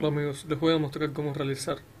Hola amigos, les voy a mostrar cómo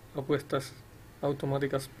realizar apuestas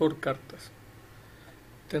automáticas por cartas.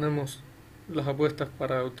 Tenemos las apuestas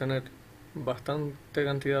para obtener bastante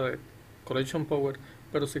cantidad de collection power,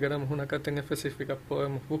 pero si queremos una carta en específica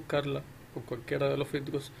podemos buscarla por cualquiera de los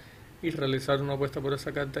filtros y realizar una apuesta por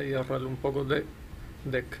esa carta y ahorrarle un poco de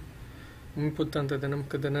deck. Muy importante, tenemos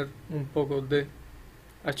que tener un poco de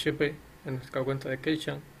HP en nuestra cuenta de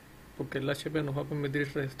Keyshan, porque el HP nos va a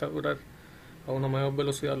permitir restaurar a una mayor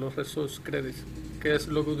velocidad los resource credits, que es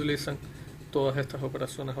lo que utilizan todas estas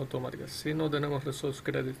operaciones automáticas. Si no tenemos resource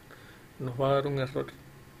credit, nos va a dar un error.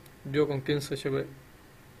 Yo con 15 HP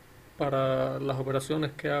para las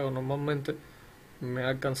operaciones que hago normalmente me ha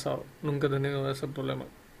alcanzado. Nunca he tenido ese problema.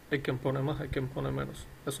 Hay quien pone más, hay quien pone menos.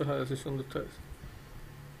 Eso es la decisión de ustedes.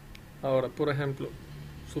 Ahora, por ejemplo,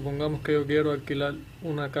 supongamos que yo quiero alquilar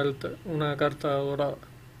una carta dorada.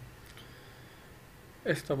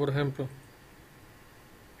 Esta, por ejemplo,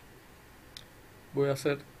 voy a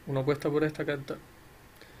hacer una apuesta por esta carta.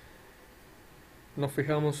 Nos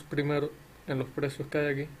fijamos primero en los precios que hay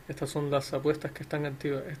aquí. Estas son las apuestas que están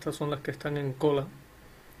activas, estas son las que están en cola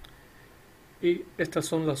y estas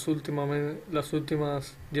son las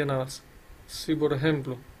últimas llenadas. Si por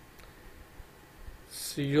ejemplo,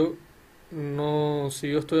 si yo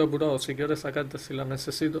estoy apurado, si quiero esa carta, si la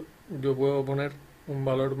necesito, yo puedo poner un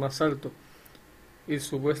valor más alto y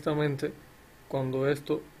supuestamente cuando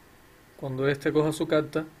este coja su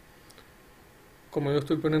carta, como yo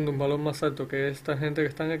estoy poniendo un valor más alto que esta gente que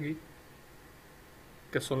están aquí,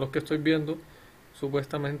 que son los que estoy viendo,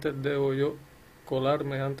 supuestamente debo yo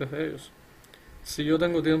colarme antes de ellos. Si yo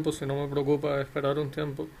tengo tiempo, si no me preocupa esperar un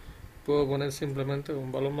tiempo, puedo poner simplemente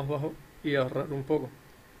un valor más bajo y ahorrar un poco.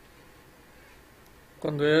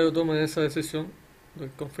 Cuando ya yo tome esa decisión, doy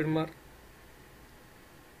confirmar.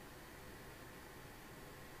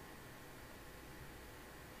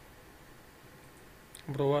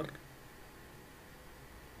 Aprobar.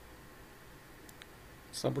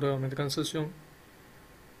 Se aprueba mi transacción.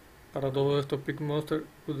 Para todo esto Peakmonster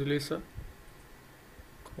utiliza,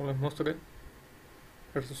 como les mostré,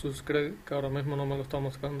 el resource credit, que ahora mismo no me lo está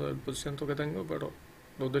mostrando el porciento que tengo, pero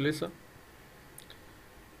lo utiliza.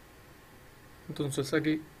 Entonces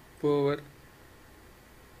aquí puedo ver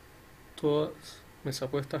todas mis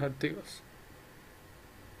apuestas activas.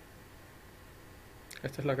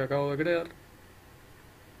 Esta es la que acabo de crear.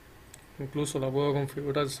 Incluso la puedo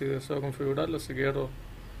configurar si deseo configurarla, si quiero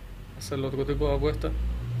hacer otro tipo de apuesta,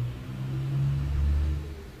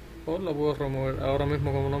 o la puedo remover. Ahora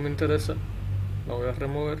mismo, como no me interesa, la voy a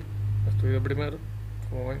remover. Estoy de primero,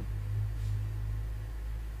 como ven.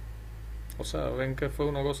 O sea, ven que fue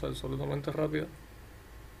una cosa absolutamente rápida.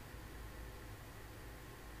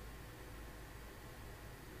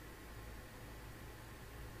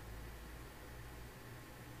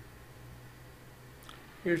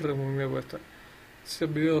 Y removí mi apuesta. Si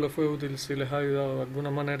el video les fue útil, si les ha ayudado de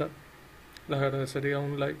alguna manera, les agradecería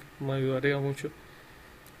un like, me ayudaría mucho.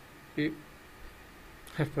 Y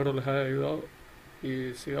espero les haya ayudado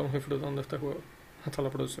y sigamos disfrutando de este juego. Hasta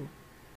la próxima.